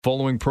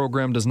Following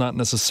program does not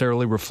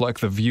necessarily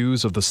reflect the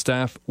views of the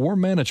staff or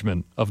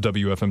management of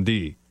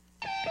WFMD.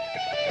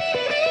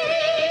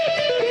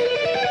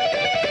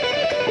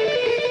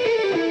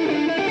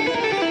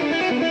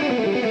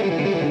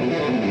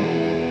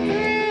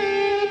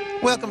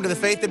 Welcome to the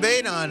Faith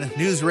Debate on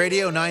News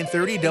Radio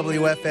 930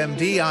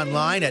 WFMD,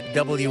 online at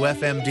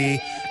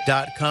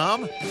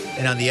WFMD.com,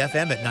 and on the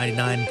FM at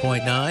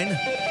 99.9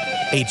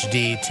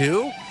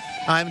 HD2.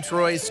 I'm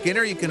Troy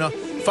Skinner. You can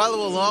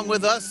follow along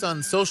with us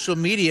on social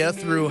media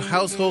through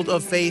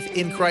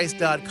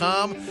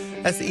householdoffaithinchrist.com.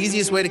 That's the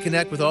easiest way to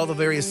connect with all the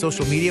various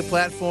social media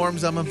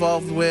platforms I'm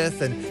involved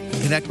with, and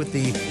connect with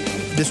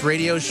this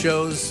radio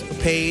show's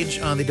page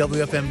on the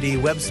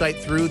WFMD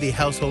website through the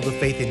Household of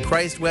Faith in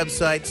Christ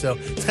website. So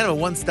it's kind of a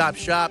one-stop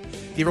shop.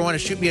 If you ever want to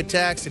shoot me a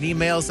text, an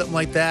email, something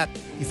like that,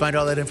 you find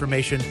all that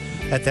information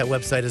at that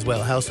website as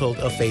well,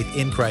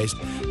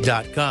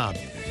 householdoffaithinchrist.com.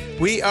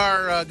 We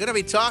are going to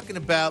be talking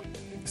about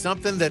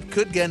something that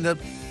could end up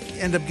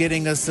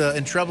getting us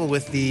in trouble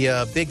with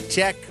the big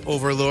tech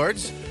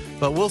overlords.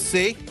 But we'll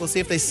see. We'll see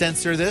if they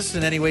censor this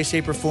in any way,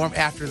 shape, or form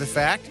after the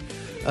fact.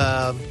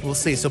 We'll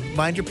see. So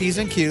mind your P's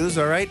and Q's,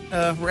 all right,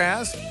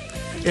 Raz?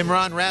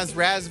 Imran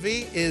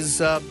Razvi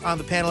is on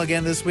the panel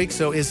again this week.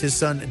 So is his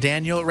son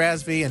Daniel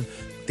Razvi and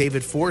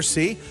David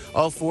Forsey.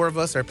 All four of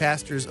us are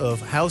pastors of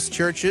house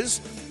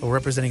churches. We're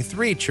representing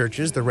three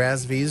churches. The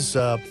Razvis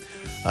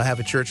have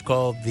a church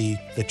called the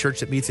Church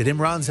That Meets at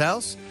Imran's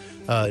House.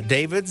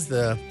 David's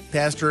the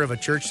pastor of a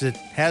church that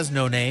has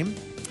no name.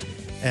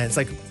 And it's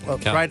like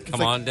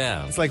come on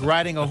down. It's like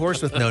riding a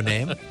horse with no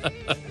name.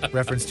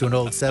 Reference to an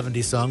old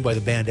 70s song by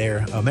the band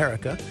Air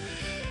America.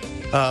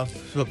 So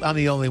I'm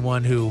the only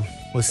one who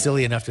was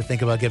silly enough to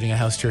think about giving a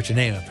house church a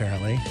name,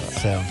 apparently.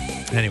 So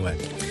anyway.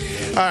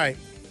 All right.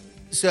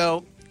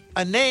 So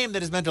a name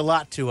that has meant a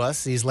lot to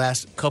us these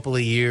last couple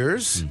of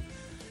years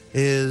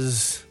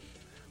is,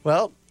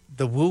 well,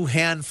 the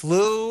Wuhan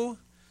flu.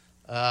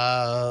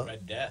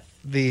 Red Death.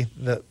 The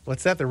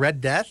what's that? The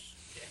Red Death?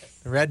 Yes.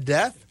 The Red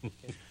Death?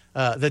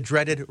 The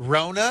dreaded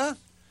Rona,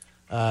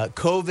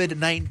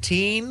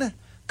 COVID-19,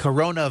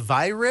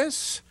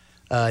 coronavirus,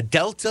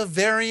 Delta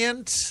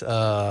variant,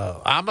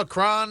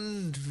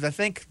 Omicron, I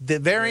think, the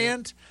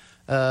variant.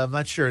 I'm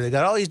not sure. They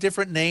got all these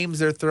different names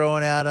they're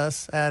throwing at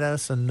us,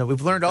 and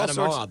we've learned all sorts.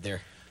 You got them all out there.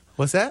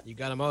 What's that? You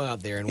got them all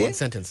out there in one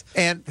sentence.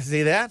 And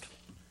see that?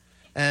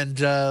 And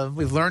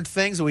we've learned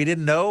things that we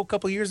didn't know a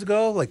couple years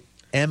ago, like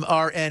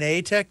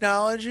mRNA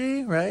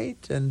technology, right?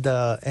 And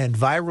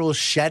viral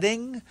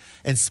shedding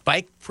and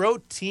spike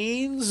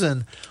proteins.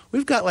 And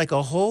we've got like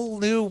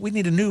we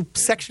need a new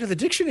section of the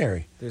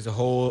dictionary. There's a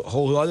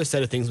whole other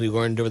set of things we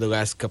learned over the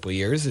last couple of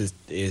years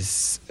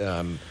is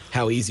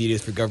how easy it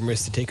is for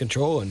governments to take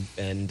control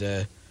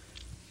and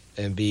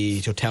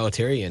be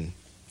totalitarian.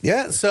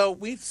 Yeah, so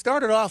we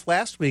started off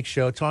last week's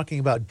show talking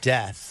about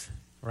death.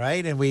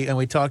 Right, and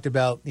we talked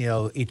about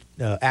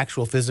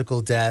actual physical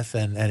death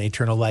and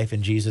eternal life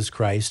in Jesus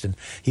Christ, and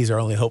He's our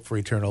only hope for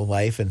eternal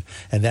life, and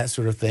that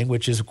sort of thing,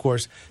 which is of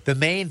course the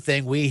main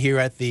thing we here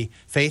at the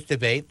Faith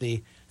Debate,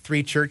 the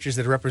three churches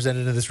that are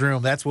represented in this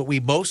room. That's what we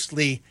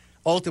mostly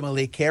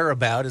ultimately care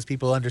about, is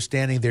people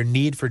understanding their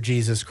need for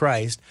Jesus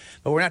Christ.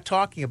 But we're not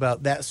talking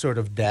about that sort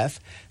of death.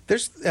 We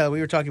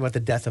were talking about the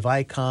death of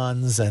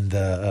icons and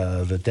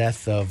the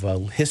death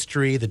of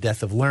history, the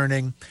death of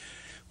learning.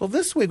 Well,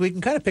 this week we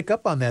can kind of pick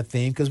up on that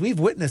theme because we've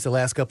witnessed the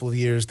last couple of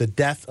years the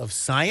death of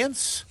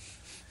science,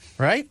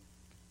 right?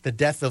 The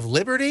death of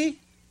liberty.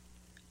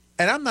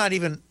 And I'm not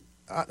even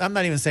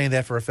saying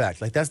that for a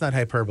fact. Like, that's not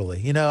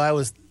hyperbole. I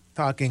was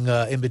talking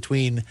in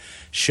between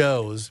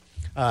shows.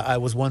 I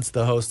was once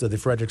the host of the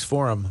Fredericks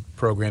Forum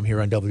program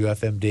here on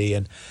WFMD,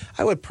 and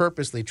I would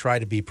purposely try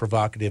to be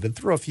provocative and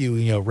throw a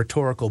few,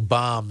 rhetorical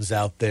bombs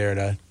out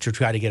there to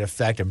try to get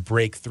effect and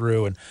break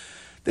through. And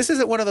this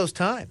isn't one of those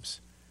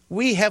times.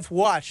 We have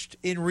watched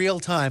in real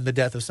time the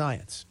death of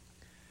science,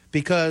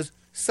 because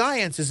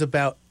science is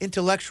about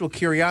intellectual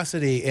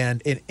curiosity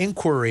and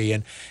inquiry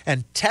and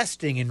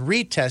testing and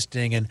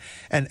retesting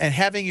and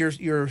having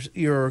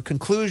your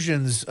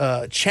conclusions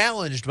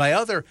challenged by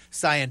other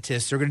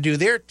scientists who are going to do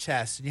their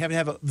tests. And you have to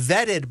have it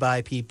vetted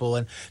by people,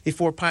 and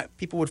before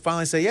people would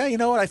finally say, yeah, you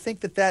know what, I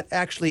think that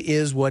actually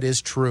is what is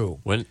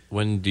true.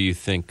 When do you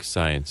think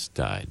science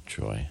died,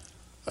 Troy?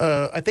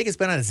 I think it's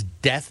been on its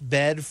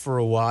deathbed for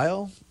a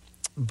while.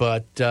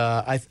 But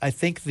I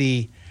think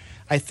the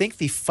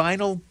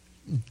final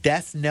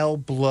death knell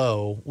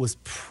blow was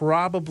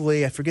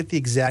probably, I forget the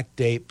exact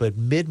date, but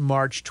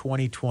mid-March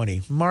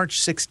 2020,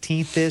 March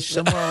 16th-ish,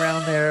 somewhere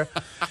around there.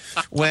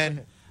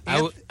 When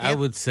I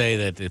would say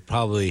that it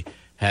probably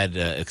had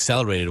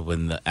accelerated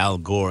when Al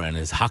Gore and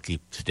his hockey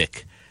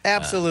stick.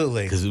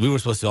 Absolutely, because we were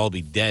supposed to all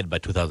be dead by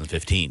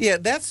 2015. Yeah,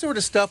 that sort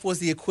of stuff was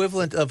the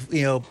equivalent of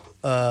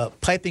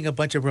piping a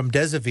bunch of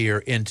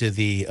remdesivir into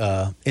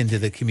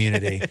the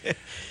community,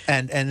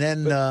 and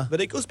then. But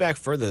it goes back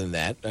further than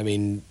that. I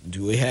mean,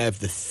 do we have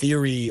the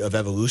theory of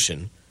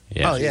evolution?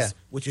 Yeah.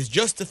 Which is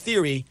just a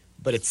theory,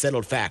 but it's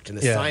settled fact, and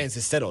the science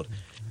is settled.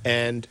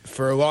 And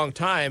for a long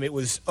time, it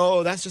was,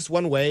 that's just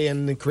one way,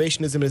 and the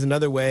creationism is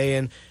another way.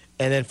 And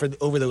then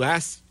over the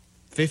last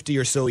 50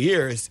 or so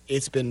years,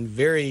 it's been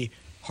very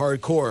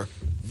hardcore.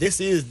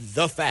 This is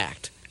the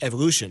fact,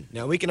 evolution.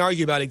 Now, we can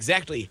argue about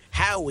exactly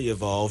how we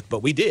evolved,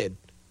 but we did.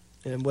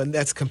 And when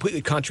that's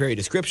completely contrary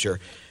to Scripture.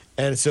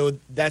 And so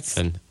that's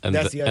and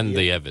that's the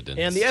evidence.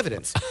 And the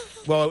evidence.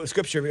 Well,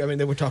 Scripture, I mean,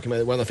 they were talking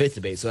about it on the faith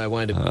debate, so I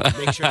wanted to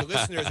make sure the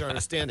listeners are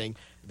understanding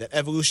that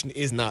evolution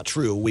is not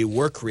true. We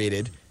were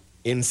created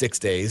in 6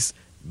 days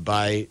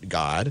by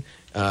God.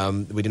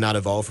 We did not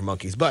evolve from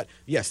monkeys. But,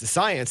 yes, the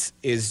science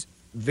is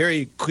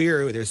very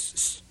clear.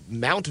 There's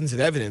mountains of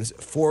evidence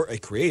for a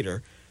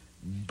creator,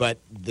 but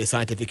the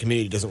scientific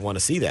community doesn't want to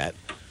see that.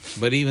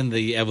 But even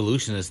the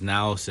evolutionists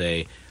now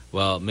say,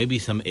 well, maybe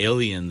some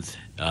aliens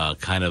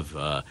kind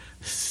of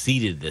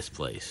seeded this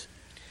place.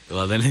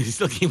 Well, then he's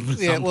looking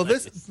for Yeah, well,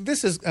 this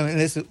is, I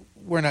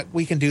mean,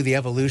 we can do the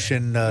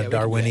evolution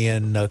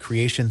Darwinian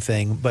creation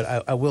thing,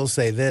 but I will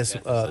say this,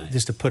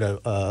 just to put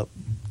a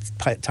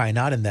tie a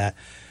knot in that.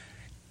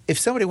 If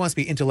somebody wants to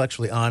be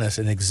intellectually honest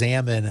and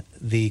examine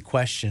the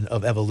question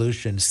of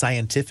evolution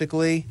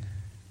scientifically,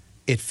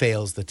 it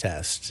fails the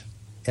test.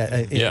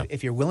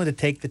 If you're willing to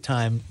take the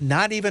time,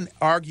 not even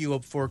argue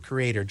for a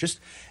creator, just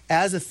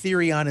as a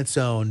theory on its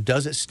own,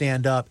 does it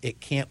stand up?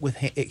 It can't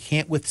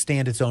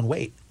withstand its own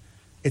weight.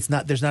 It's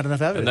not. There's not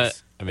enough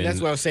evidence. That's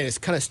what I was saying. It's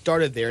kind of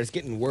started there. It's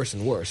getting worse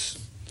and worse.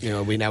 You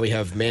know, we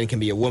have man can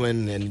be a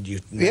woman, and you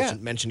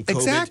mentioned COVID.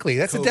 Exactly.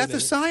 That's the death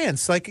of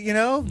science. Like,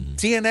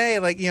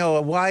 DNA, like,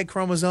 a Y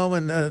chromosome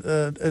and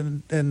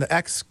the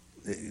X,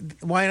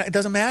 Y, it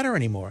doesn't matter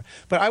anymore.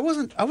 But I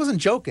wasn't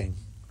joking.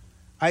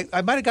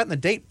 I might have gotten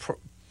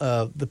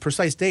the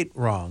precise date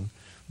wrong,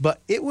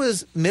 but it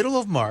was middle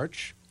of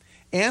March.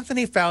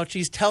 Anthony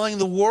Fauci's telling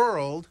the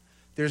world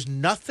there's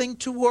nothing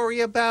to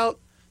worry about.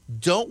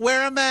 Don't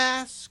wear a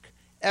mask.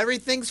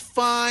 Everything's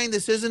fine.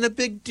 This isn't a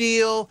big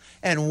deal.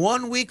 And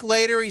 1 week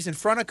later, he's in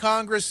front of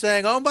Congress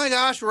saying, oh, my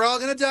gosh, we're all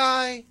going to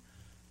die.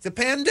 It's a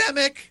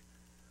pandemic.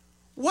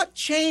 What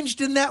changed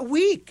in that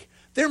week?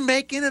 They're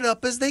making it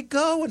up as they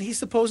go. And he's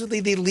supposedly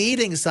the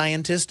leading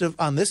scientist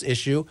on this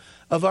issue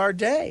of our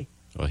day.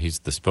 Well, he's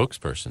the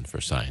spokesperson for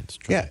science.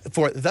 True. Yeah,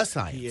 for the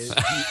science. He is,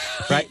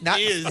 right?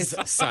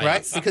 Science.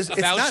 Right? Because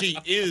it's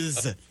Fauci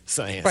is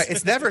science. Right.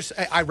 It's never,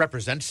 I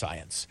represent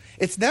science.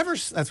 It's never,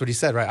 that's what he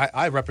said, right?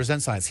 I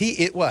represent science.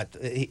 They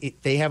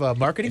have a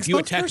marketing spokesperson. If you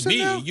attack me,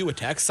 now? you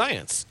attack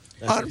science.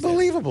 That's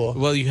unbelievable.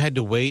 Well, you had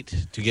to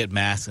wait to get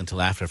masks until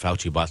after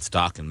Fauci bought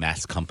stock in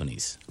mask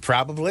companies.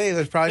 Probably.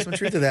 There's probably some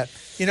truth to that.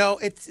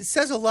 It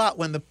says a lot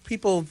when the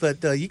people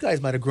that you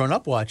guys might have grown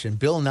up watching,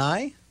 Bill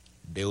Nye,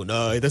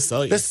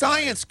 the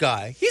science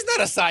guy. He's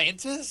not a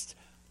scientist,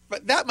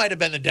 but that might have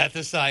been the death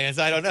of science.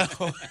 I don't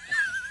know.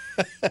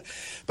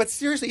 But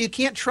seriously, you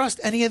can't trust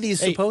any of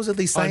these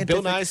supposedly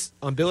scientific.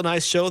 On Bill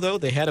Nye's show, though,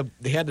 they had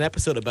an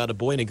episode about a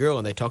boy and a girl,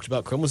 and they talked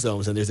about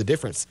chromosomes, and there's a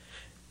difference.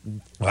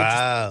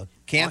 Wow!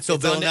 Cancel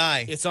Bill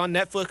Nye. It's on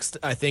Netflix,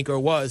 I think, or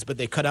was, but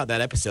they cut out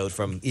that episode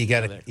from. You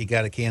got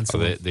to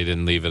cancel. They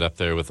didn't leave it up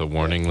there with a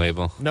warning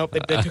label. Nope,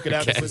 they took it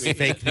out. It's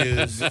fake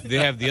news. They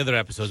have the other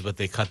episodes, but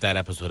they cut that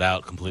episode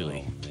out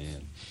completely. Oh,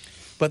 man.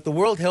 But the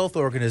World Health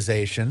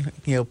Organization,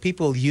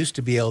 people used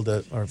to be able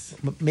to, or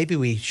maybe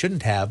we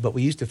shouldn't have, but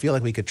we used to feel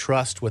like we could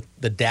trust with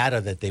the data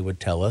that they would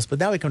tell us. But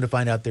now we come to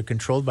find out they're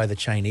controlled by the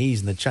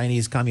Chinese, and the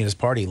Chinese Communist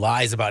Party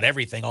lies about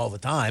everything all the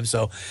time.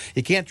 So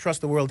you can't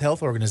trust the World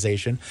Health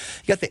Organization.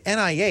 You got the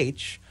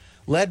NIH,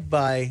 led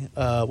by,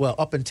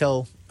 up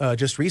until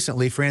just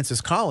recently,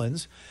 Francis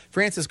Collins.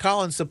 Francis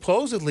Collins,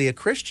 supposedly a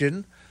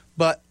Christian,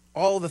 but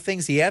all the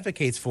things he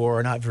advocates for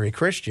are not very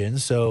Christian,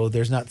 so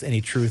there's not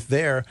any truth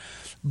there.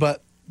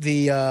 But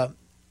the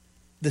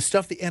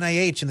stuff the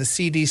NIH and the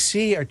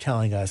CDC are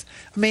telling us.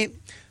 I mean,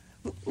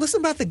 listen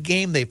about the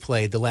game they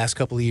played the last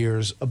couple of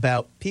years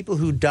about people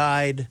who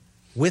died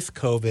with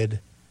COVID,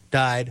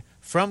 died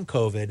from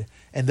COVID,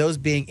 and those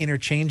being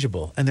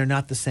interchangeable, and they're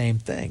not the same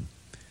thing.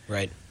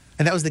 Right.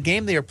 And that was the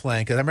game they were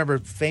playing, because I remember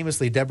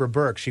famously Deborah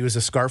Burke, she was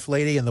a scarf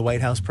lady in the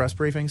White House press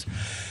briefings.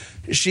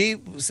 She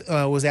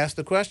was asked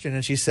the question,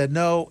 and she said,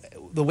 no,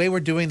 the way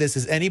we're doing this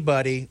is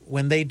anybody,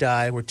 when they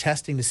die, we're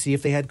testing to see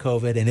if they had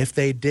COVID, and if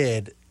they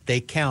did, they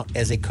count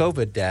as a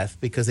COVID death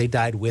because they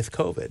died with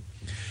COVID.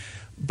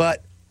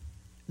 But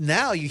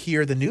now you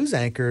hear the news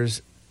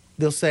anchors,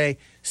 they'll say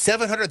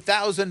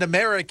 700,000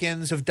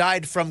 Americans have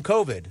died from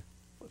COVID.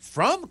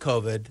 From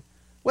COVID?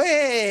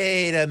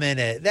 Wait a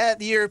minute.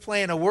 You're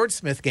playing a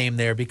wordsmith game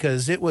there,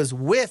 because it was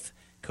with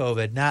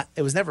COVID,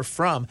 it was never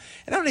from.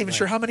 And I'm not even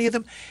sure how many of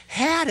them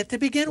had it to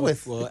begin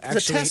with. Well,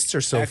 the tests are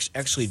so.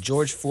 Actually,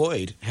 George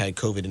Floyd had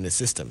COVID in his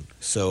system.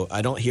 So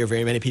I don't hear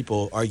very many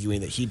people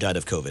arguing that he died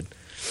of COVID.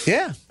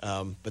 Yeah.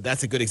 But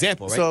that's a good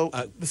example, right? So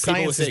people the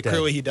science will say is dead.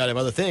 clearly he died of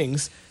other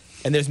things.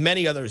 And there's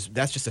many others.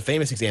 That's just a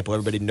famous example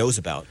everybody knows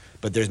about.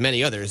 But there's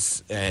many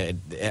others.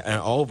 And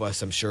all of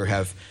us, I'm sure,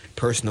 have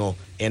personal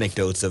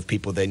anecdotes of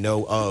people they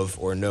know of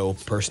or know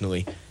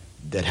personally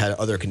that had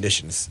other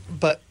conditions.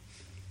 But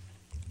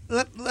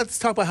let's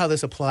talk about how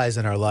this applies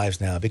in our lives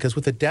now, because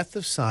with the death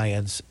of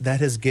science, that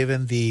has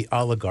given the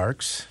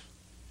oligarchs,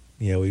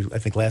 I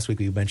think last week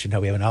we mentioned how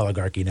we have an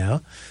oligarchy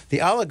now.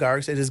 The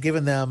oligarchs, it has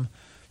given them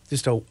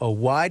just a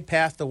wide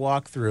path to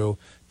walk through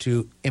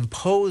to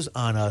impose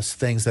on us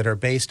things that are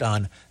based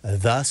on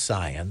the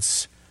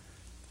science,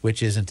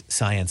 which isn't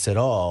science at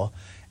all.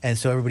 And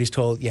so everybody's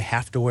told you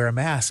have to wear a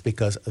mask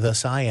because the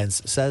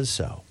science says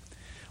so.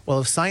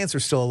 Well, if science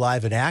were still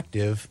alive and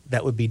active,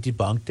 that would be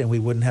debunked, and we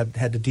wouldn't have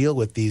had to deal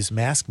with these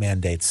mask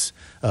mandates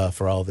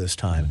for all this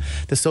time.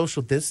 The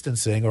social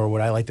distancing, or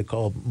what I like to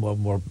call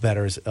more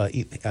better is,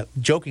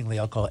 jokingly,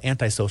 I'll call it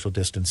antisocial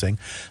distancing.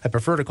 I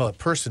prefer to call it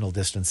personal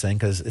distancing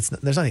because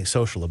there's nothing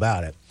social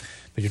about it.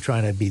 But you're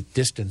trying to be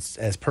distanced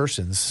as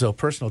persons, so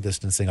personal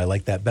distancing, I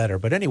like that better.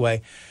 But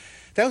anyway,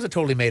 that was a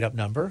totally made-up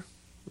number.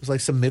 It was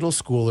like some middle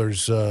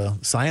schooler's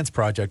science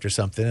project or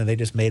something, and they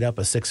just made up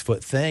a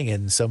 6-foot thing,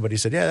 and somebody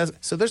said,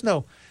 so there's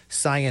no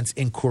science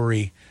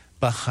inquiry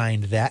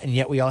behind that, and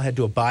yet we all had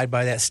to abide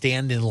by that,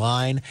 stand in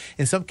line.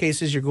 In some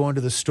cases, you're going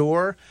to the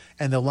store,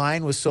 and the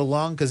line was so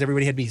long because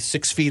everybody had to be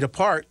 6 feet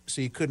apart,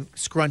 so you couldn't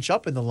scrunch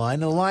up in the line.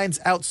 And the line's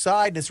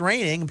outside, and it's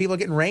raining, and people are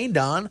getting rained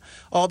on,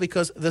 all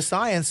because the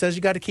science says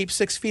you got to keep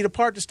 6 feet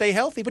apart to stay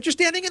healthy, but you're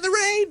standing in the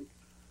rain.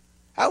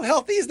 How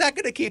healthy is that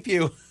going to keep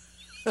you?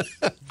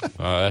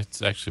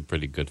 That's actually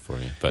pretty good for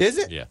you. But is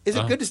it? Yeah. Is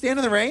it good to stand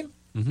in the rain?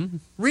 Mm-hmm.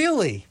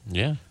 Really?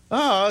 Yeah.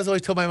 Oh, I was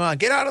always told my mom,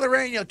 get out of the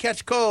rain, you'll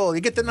catch cold,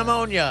 you get the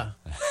pneumonia.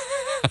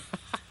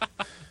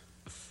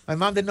 My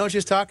mom didn't know what she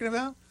was talking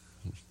about?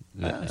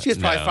 She was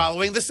probably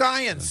following the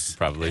science.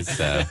 Probably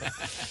so.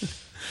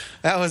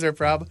 That was her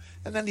problem.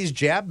 And then these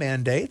jab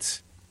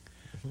mandates,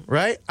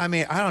 right? I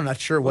mean, I'm not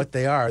sure what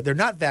they are. They're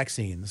not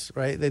vaccines,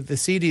 right? The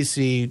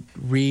CDC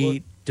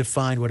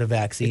redefined what a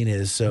vaccine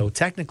is. So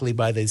technically,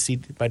 by the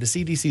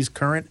CDC's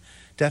current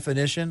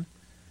definition,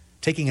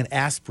 taking an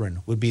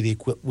aspirin would be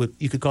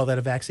you could call that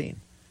a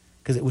vaccine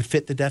because it would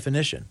fit the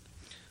definition.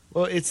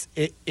 Well,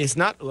 it's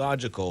not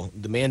logical.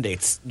 The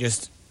mandates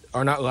just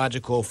are not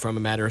logical from a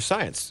matter of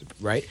science,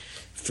 right?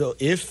 So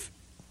if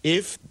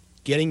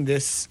getting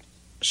this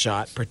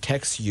shot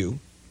protects you,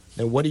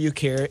 then what do you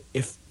care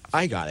if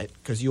I got it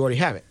because you already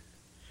have it?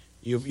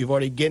 You've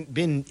already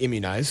been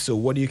immunized, so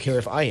what do you care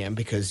if I am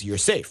because you're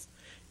safe?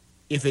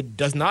 If it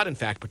does not, in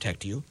fact,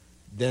 protect you,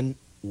 then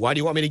why do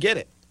you want me to get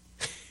it?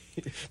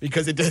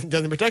 Because it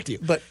doesn't protect you.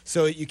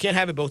 So you can't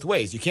have it both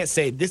ways. You can't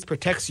say this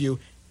protects you,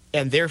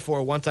 and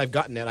therefore once I've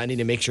gotten it, I need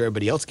to make sure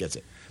everybody else gets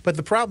it. But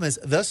the problem is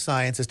the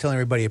science is telling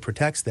everybody it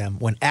protects them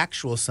when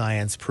actual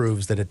science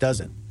proves that it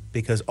doesn't,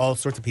 because all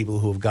sorts of people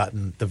who have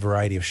gotten the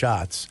variety of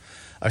shots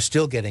are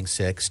still getting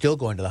sick, still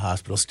going to the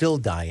hospital, still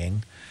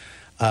dying.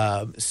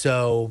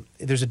 So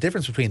there's a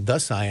difference between the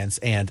science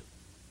and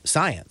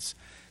science,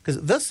 because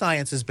the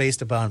science is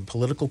based upon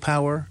political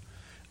power.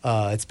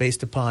 It's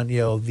based upon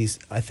these,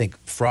 I think,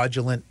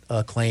 fraudulent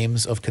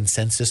claims of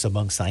consensus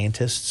among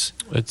scientists.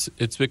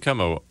 It's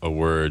become a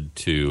word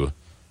to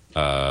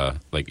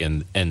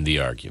end the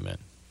argument,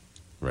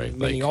 right?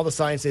 Meaning all the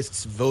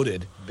scientists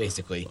voted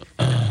basically.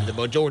 The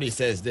majority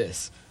says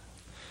this.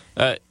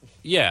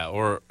 Yeah,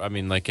 or I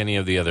mean, like any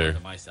of the other.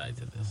 My side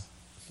to this.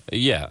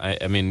 Yeah,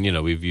 I mean,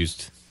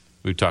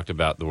 we've talked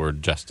about the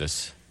word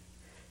justice.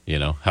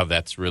 How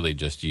that's really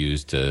just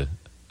used to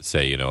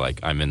say, like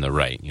I'm in the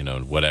right.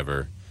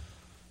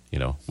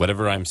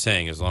 Whatever I'm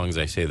saying, as long as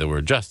I say the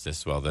word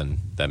justice, well, then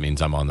that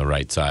means I'm on the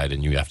right side,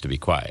 and you have to be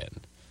quiet.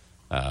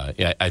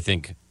 I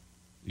think,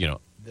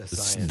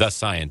 the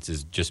science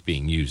is just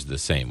being used the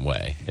same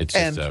way. It's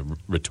just a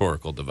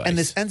rhetorical device. And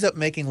this ends up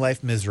making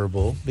life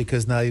miserable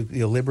because now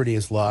liberty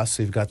is lost.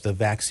 So you've got the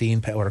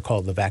vaccine, what are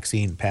called the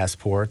vaccine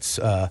passports,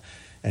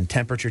 and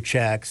temperature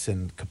checks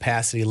and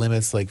capacity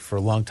limits. Like for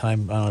a long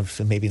time, I don't know if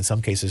maybe in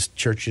some cases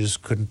churches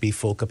couldn't be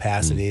full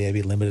capacity, they'd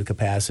be limited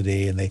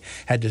capacity, and they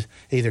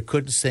either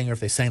couldn't sing, or if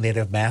they sang, they'd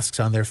have masks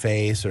on their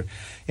face, or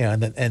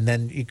and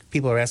then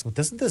people are asking,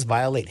 doesn't this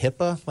violate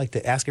HIPAA? Like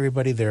to ask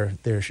everybody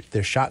their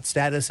shot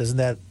status, isn't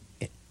that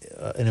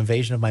an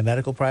invasion of my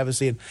medical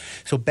privacy? And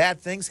so bad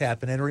things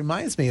happen, and it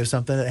reminds me of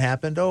something that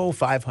happened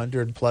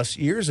 500 plus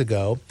years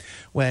ago,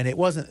 when it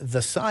wasn't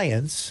the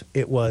science,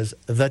 it was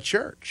the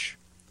church.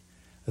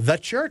 The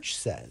church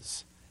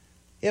says,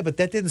 yeah, but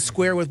that didn't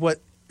square with what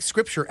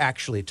Scripture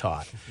actually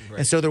taught. Right.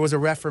 And so there was a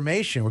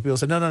reformation where people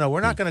said, no, we're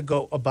not going to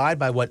go abide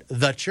by what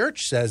the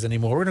church says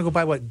anymore. We're going to go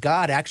by what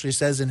God actually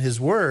says in His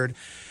Word.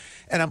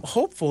 And I'm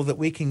hopeful that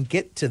we can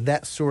get to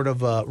that sort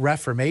of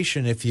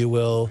reformation, if you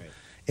will,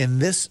 in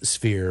this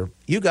sphere.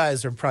 You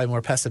guys are probably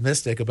more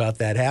pessimistic about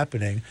that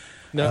happening.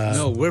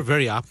 No, we're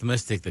very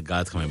optimistic that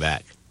God's coming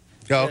back.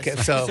 Okay,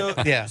 so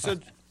yeah. So,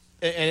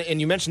 and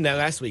you mentioned that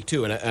last week,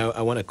 too, and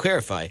I want to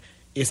clarify.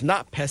 It's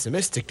not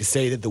pessimistic to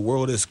say that the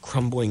world is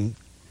crumbling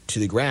to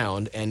the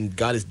ground and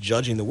God is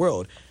judging the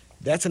world.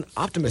 That's an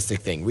optimistic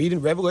thing. Read in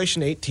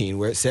Revelation 18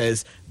 where it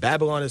says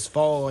Babylon is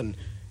fallen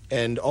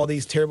and all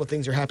these terrible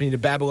things are happening to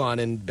Babylon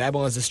and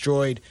Babylon is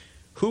destroyed.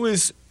 Who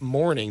is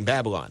mourning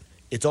Babylon?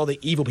 It's all the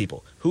evil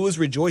people. Who is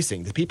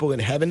rejoicing? The people in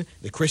heaven,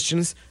 the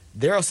Christians.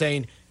 They're all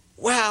saying,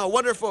 wow,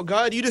 wonderful,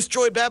 God, you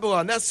destroyed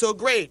Babylon. That's so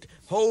great.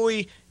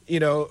 Holy,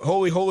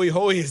 holy, holy,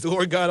 holy is the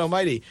Lord God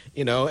Almighty.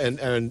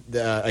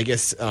 I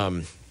guess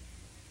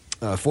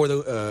for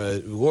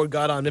the Lord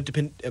God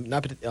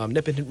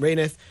omnipotent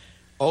reigneth.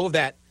 All of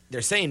that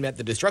they're saying meant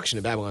the destruction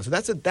of Babylon. So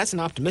that's an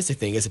optimistic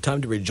thing. It's a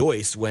time to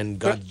rejoice when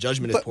God's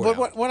judgment is poured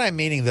out. What I'm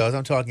meaning, though, is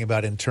I'm talking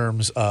about in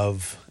terms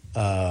of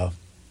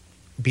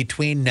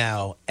between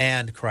now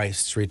and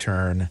Christ's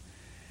return.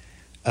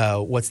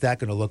 What's that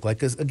going to look like?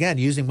 Because, again,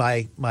 using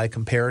my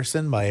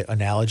comparison, my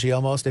analogy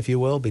almost, if you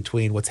will,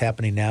 between what's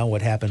happening now and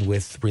what happened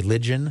with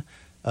religion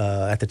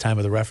at the time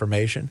of the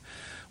Reformation,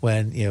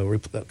 when,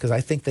 because I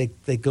think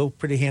they go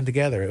pretty hand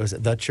together. It was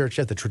the church,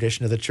 the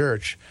tradition of the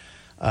church.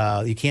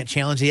 You can't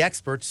challenge the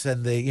experts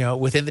and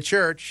within the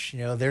church,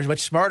 they're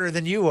much smarter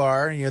than you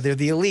are. They're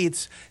the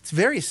elites. It's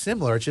very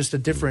similar. It's just a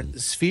different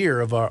sphere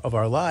of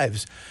our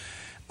lives.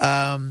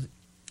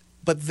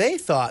 But they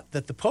thought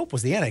that the Pope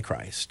was the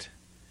Antichrist.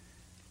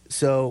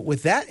 So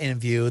with that in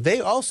view,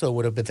 they also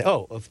would have been,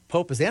 if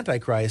Pope is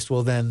Antichrist,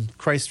 well, then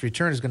Christ's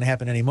return is going to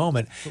happen any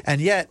moment. And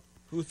yet,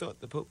 who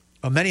thought the Pope?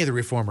 Many of the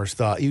reformers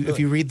thought. Really? If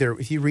you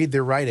read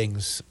their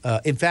writings,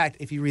 in fact,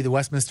 if you read the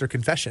Westminster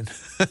Confession,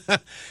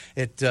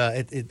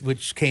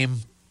 which came,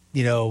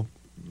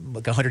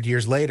 like 100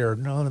 years later.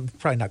 No,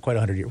 probably not quite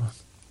 100 years.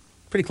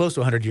 Pretty close to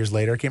 100 years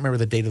later. I can't remember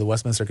the date of the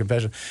Westminster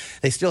Confession.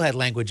 They still had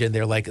language in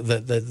there like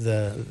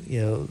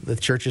the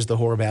church is the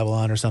whore of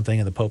Babylon or something,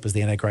 and the Pope is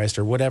the Antichrist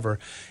or whatever.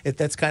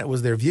 That's kind of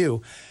was their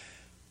view.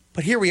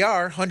 But here we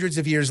are, hundreds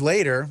of years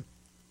later,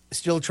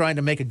 still trying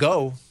to make a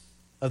go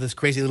of this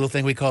crazy little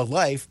thing we call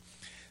life.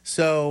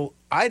 So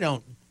I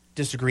don't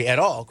disagree at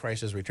all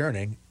Christ is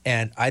returning,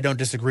 and I don't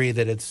disagree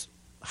that it's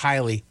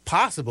highly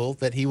possible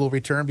that he will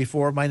return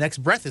before my next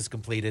breath is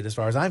completed, as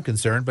far as I'm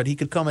concerned, but he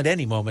could come at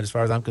any moment, as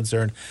far as I'm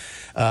concerned.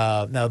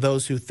 Now,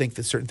 those who think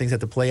that certain things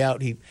have to play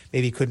out, he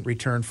maybe couldn't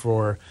return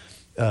for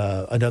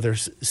another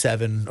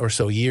 7 or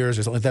so years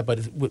or something like that, but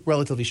it's a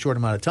relatively short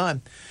amount of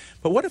time.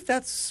 But what if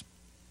that's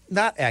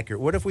not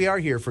accurate? What if we are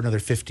here for another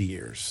 50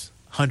 years,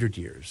 100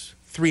 years,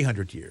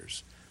 300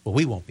 years? Well,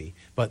 we won't be,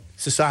 but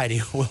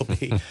society will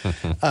be.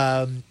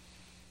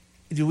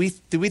 Do we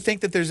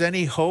think that there's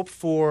any hope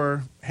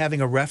for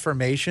having a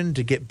reformation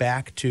to get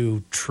back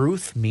to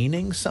truth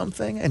meaning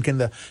something? And can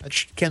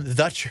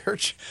the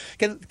church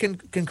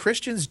can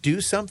Christians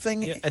do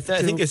something? Yeah, I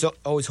think there's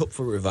always hope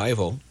for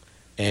revival,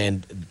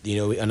 and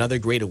another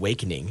great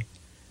awakening,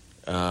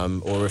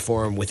 or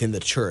reform within the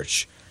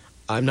church.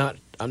 I'm not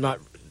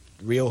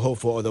real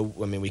hopeful, although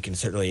we can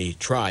certainly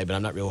try, but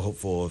I'm not real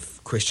hopeful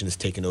of Christians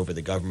taking over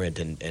the government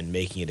and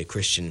making it a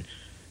Christian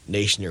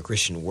nation or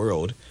Christian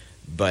world.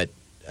 But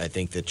I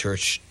think the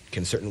church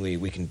can certainly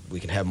we can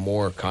have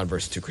more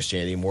converts to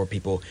Christianity, more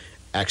people.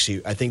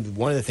 Actually, I think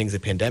one of the things the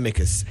pandemic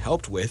has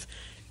helped with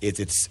is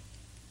it's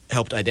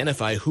helped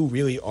identify who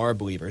really are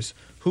believers,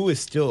 who is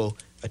still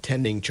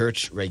attending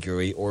church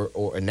regularly,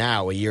 or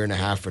now a year and a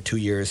half or 2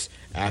 years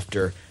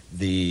after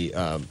the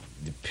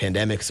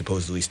pandemic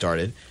supposedly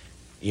started,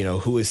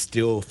 who is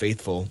still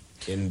faithful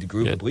in the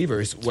group of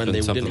believers when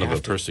they didn't have to. Something of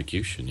a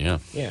persecution,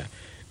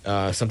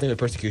 something of a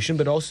persecution,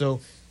 but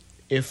also.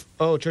 If,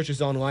 church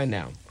is online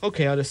now.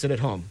 Okay, I'll just sit at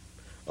home.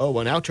 Oh,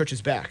 well, now church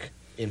is back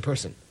in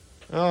person.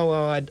 Oh,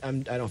 well, I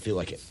don't feel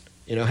like it.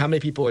 How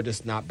many people are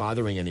just not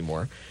bothering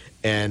anymore?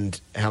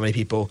 And how many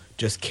people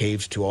just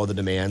caved to all the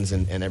demands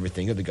and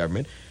everything of the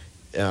government?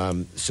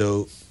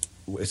 So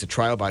it's a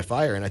trial by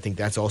fire, and I think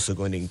that's also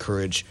going to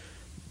encourage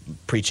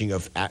preaching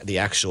of the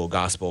actual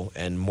gospel,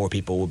 and more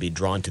people will be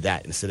drawn to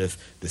that instead of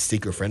the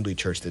seeker-friendly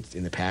church that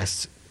in the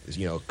past,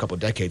 a couple of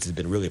decades has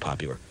been really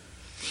popular.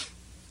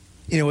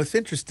 What's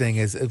interesting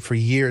is for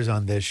years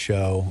on this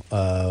show,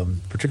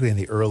 particularly in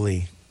the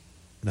early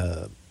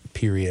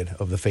period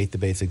of the Faith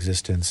Debate's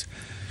existence,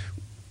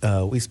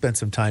 we spent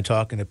some time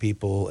talking to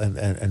people, and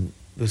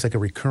it was like a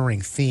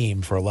recurring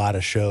theme for a lot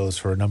of shows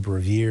for a number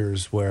of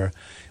years, where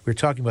we were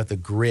talking about the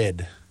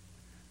grid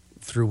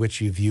through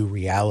which you view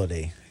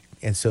reality.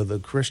 And so the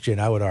Christian,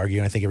 I would argue,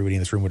 and I think everybody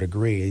in this room would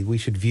agree, we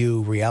should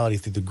view reality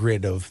through the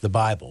grid of the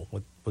Bible,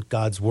 what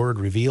God's Word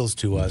reveals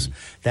to us.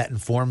 That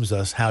informs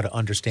us how to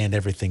understand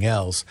everything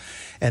else.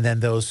 And then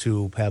those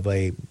who have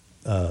a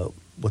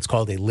what's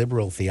called a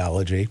liberal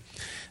theology,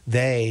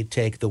 they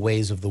take the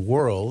ways of the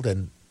world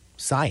and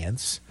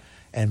science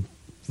and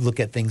look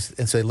at things,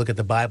 and so they look at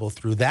the Bible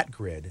through that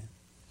grid.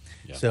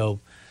 Yeah. So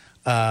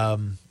I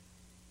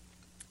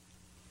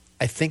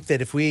think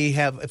that if we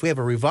have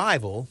a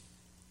revival,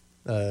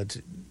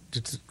 to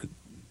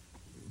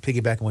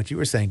piggyback on what you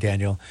were saying,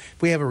 Daniel,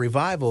 if we have a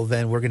revival,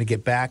 then we're going to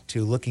get back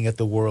to looking at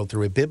the world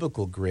through a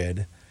biblical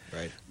grid.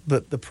 Right.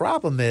 But the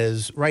problem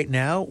is, right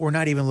now, we're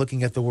not even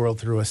looking at the world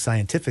through a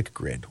scientific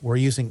grid. We're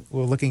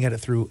looking at it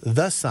through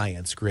the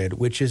science grid,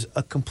 which is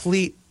a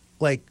complete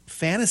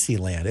fantasy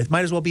land. It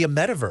might as well be a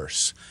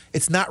metaverse.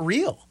 It's not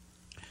real.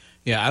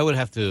 Yeah, I would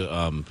have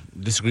to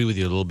disagree with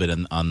you a little bit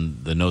on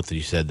the note that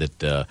you said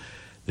that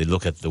they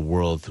look at the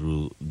world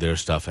through their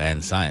stuff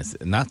and science,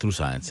 not through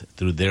science,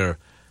 through their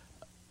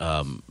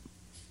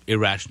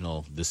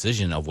irrational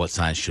decision of what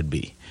science should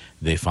be.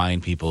 They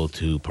find people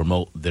to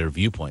promote their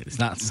viewpoint. It's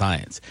not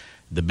science.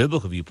 The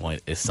biblical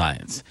viewpoint is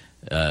science.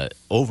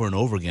 Over and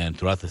over again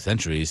throughout the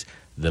centuries,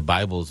 the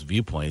Bible's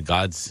viewpoint,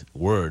 God's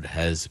word,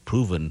 has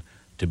proven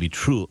to be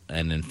true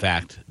and, in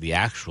fact, the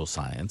actual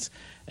science.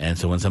 And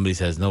so when somebody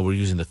says, no, we're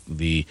using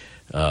the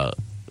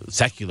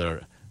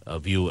secular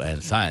view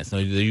and science, no,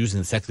 they're using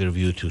the secular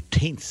view to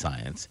taint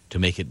science, to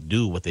make it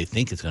do what they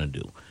think it's going to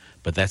do.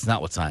 But that's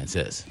not what science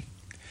is.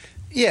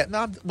 Yeah,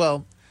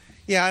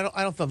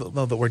 I don't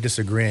know that we're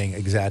disagreeing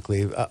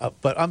exactly,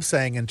 but I'm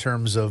saying in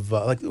terms of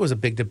like there was a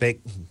big debate.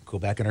 Go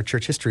back in our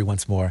church history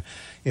once more,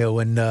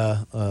 when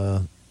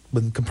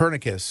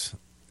Copernicus,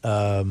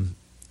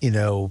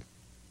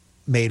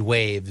 made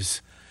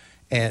waves,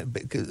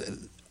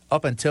 and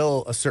up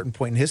until a certain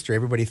point in history,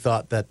 everybody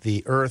thought that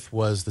the Earth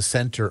was the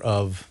center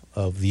of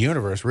the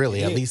universe.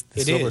 Really, at least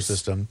the solar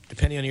system.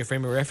 Depending on your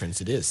frame of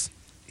reference, it is.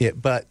 Yeah,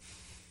 but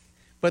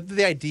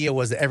the idea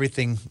was that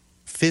everything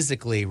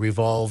physically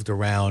revolved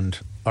around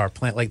our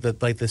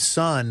planet, like the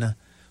sun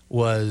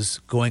was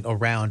going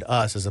around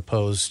us as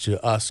opposed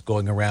to us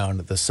going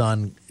around the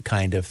sun,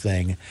 kind of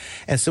thing.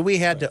 And so we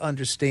had to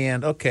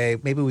understand, okay,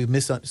 maybe we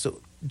misunderstood.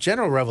 So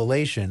general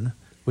revelation,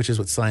 which is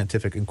what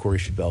scientific inquiry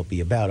should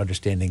be about,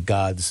 understanding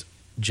God's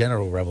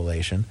general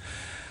revelation,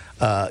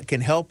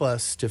 can help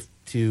us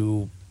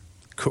to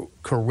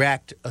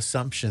correct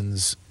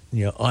assumptions,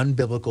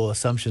 unbiblical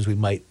assumptions we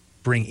might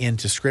bring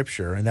into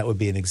Scripture, and that would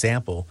be an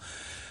example.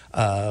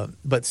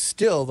 But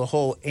still, the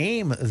whole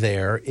aim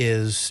there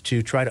is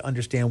to try to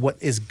understand what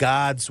is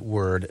God's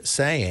word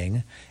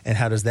saying, and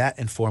how does that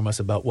inform us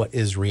about what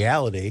is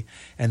reality.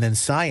 And then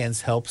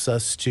science helps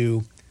us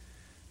to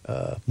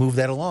move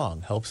that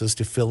along, helps us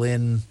to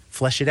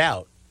flesh it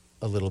out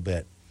a little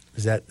bit.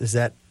 Is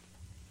that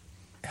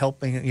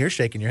helping? You're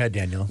shaking your head,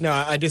 Daniel. No,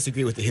 I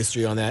disagree with the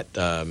history on that,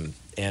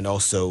 and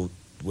also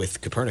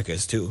with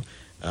Copernicus too.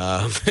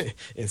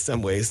 In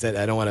some ways, that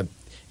I don't want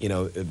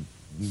to,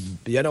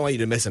 I don't want you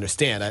to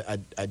misunderstand.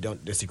 I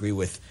don't disagree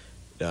with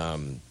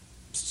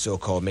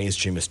so-called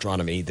mainstream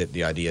astronomy, that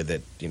the idea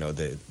that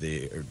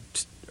the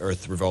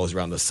Earth revolves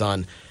around the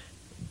sun,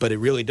 but it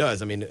really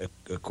does. I mean,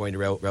 according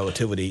to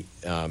relativity,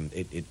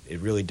 it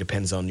really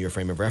depends on your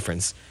frame of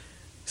reference.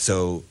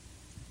 So,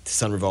 the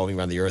sun revolving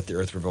around the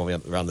Earth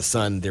revolving around the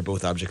sun, they're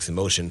both objects in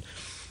motion.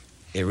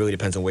 It really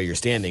depends on where you're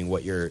standing,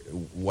 what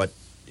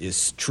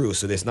is true.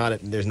 So there's not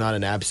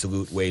an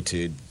absolute way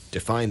to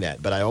define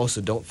that. But I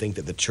also don't think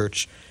that the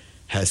church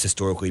has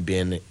historically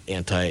been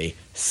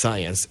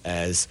anti-science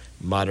as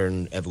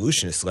modern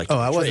evolutionists like to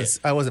portray it.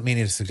 I wasn't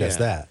meaning to suggest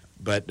that.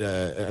 But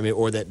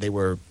or that they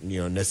were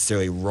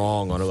necessarily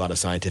wrong on a lot of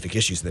scientific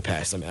issues in the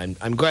past.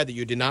 I'm glad that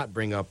you did not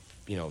bring up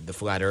the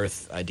flat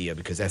Earth idea,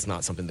 because that's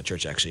not something the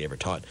church actually ever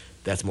taught.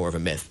 That's more of a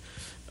myth.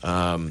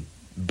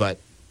 But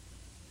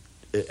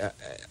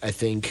I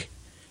think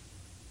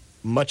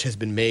much has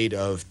been made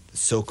of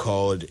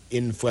so-called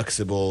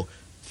inflexible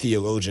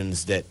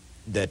theologians that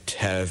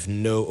have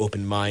no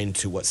open mind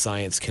to what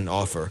science can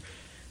offer,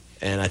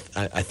 and I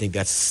think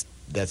that's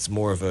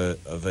more of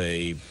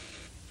a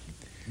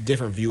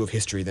different view of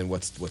history than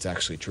what's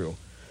actually true.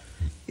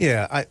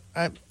 Yeah,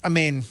 I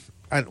mean,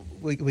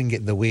 we can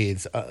get in the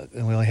weeds,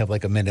 and we only have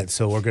like a minute,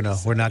 so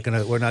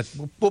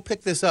we'll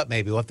pick this up.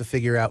 Maybe we'll have to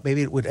figure out.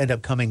 Maybe it would end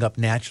up coming up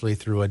naturally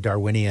through a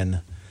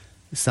Darwinian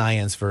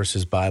science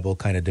versus Bible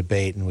kind of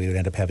debate, and we would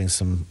end up having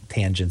some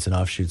tangents and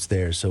offshoots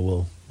there.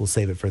 So we'll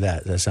save it for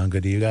that. Does that sound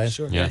good to you guys?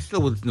 Sure. Yeah, I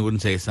still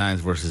wouldn't say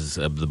science versus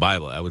the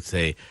Bible. I would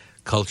say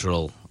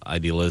cultural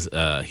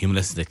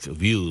humanistic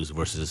views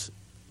versus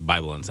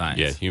Bible and science.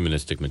 Yeah,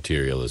 humanistic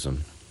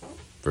materialism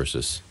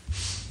versus,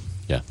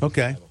 yeah.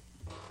 Okay.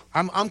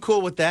 I'm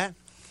cool with that.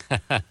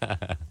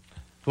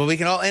 Well, we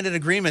can all end in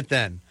agreement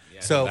then.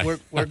 Yeah. So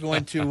we're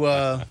going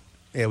to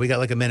we got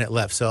like a minute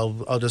left,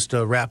 so I'll just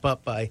wrap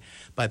up by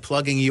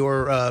plugging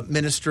your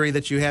ministry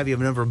that you have. You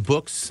have a number of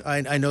books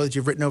I know that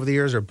you've written over the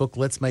years, or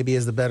booklets maybe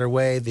is the better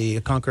way. The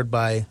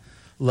conqueredbylove.org.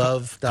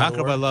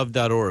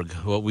 Conqueredbylove.org.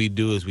 What we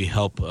do is we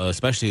help,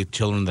 especially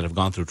children that have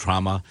gone through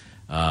trauma.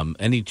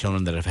 Any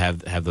children that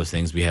have those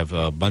things. We have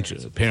a bunch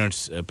of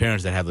parents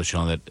that have those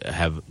children that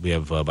have. We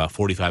have about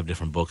 45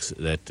 different books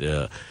that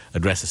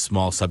address a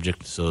small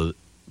subject, so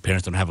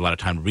parents don't have a lot of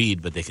time to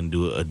read, but they can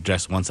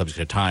address one subject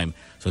at a time.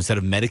 So instead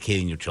of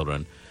medicating your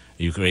children,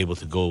 you're able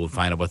to go and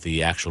find out what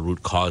the actual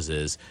root cause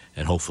is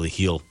and hopefully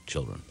heal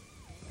children.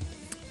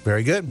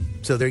 Very good.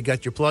 So there you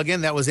got your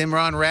plug-in. That was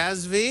Imran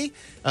Razvi.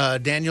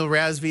 Daniel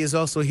Razvi is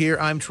also here.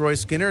 I'm Troy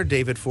Skinner.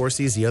 David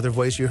Forsey is the other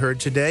voice you heard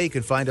today. You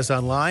can find us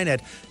online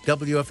at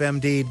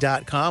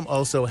WFMD.com,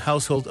 also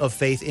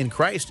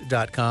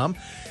householdoffaithinchrist.com.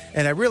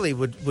 And I really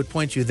would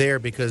point you there,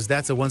 because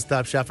that's a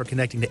one-stop shop for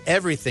connecting to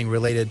everything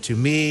related to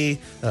me,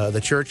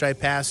 the church I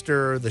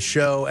pastor, the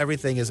show.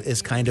 Everything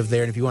is kind of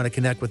there. And if you want to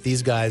connect with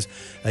these guys,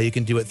 you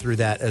can do it through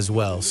that as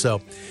well. So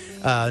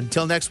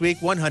until next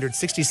week,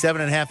 167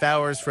 and a half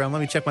hours from, let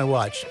me check my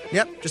watch.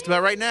 Yep, just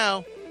about right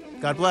now.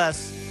 God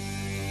bless.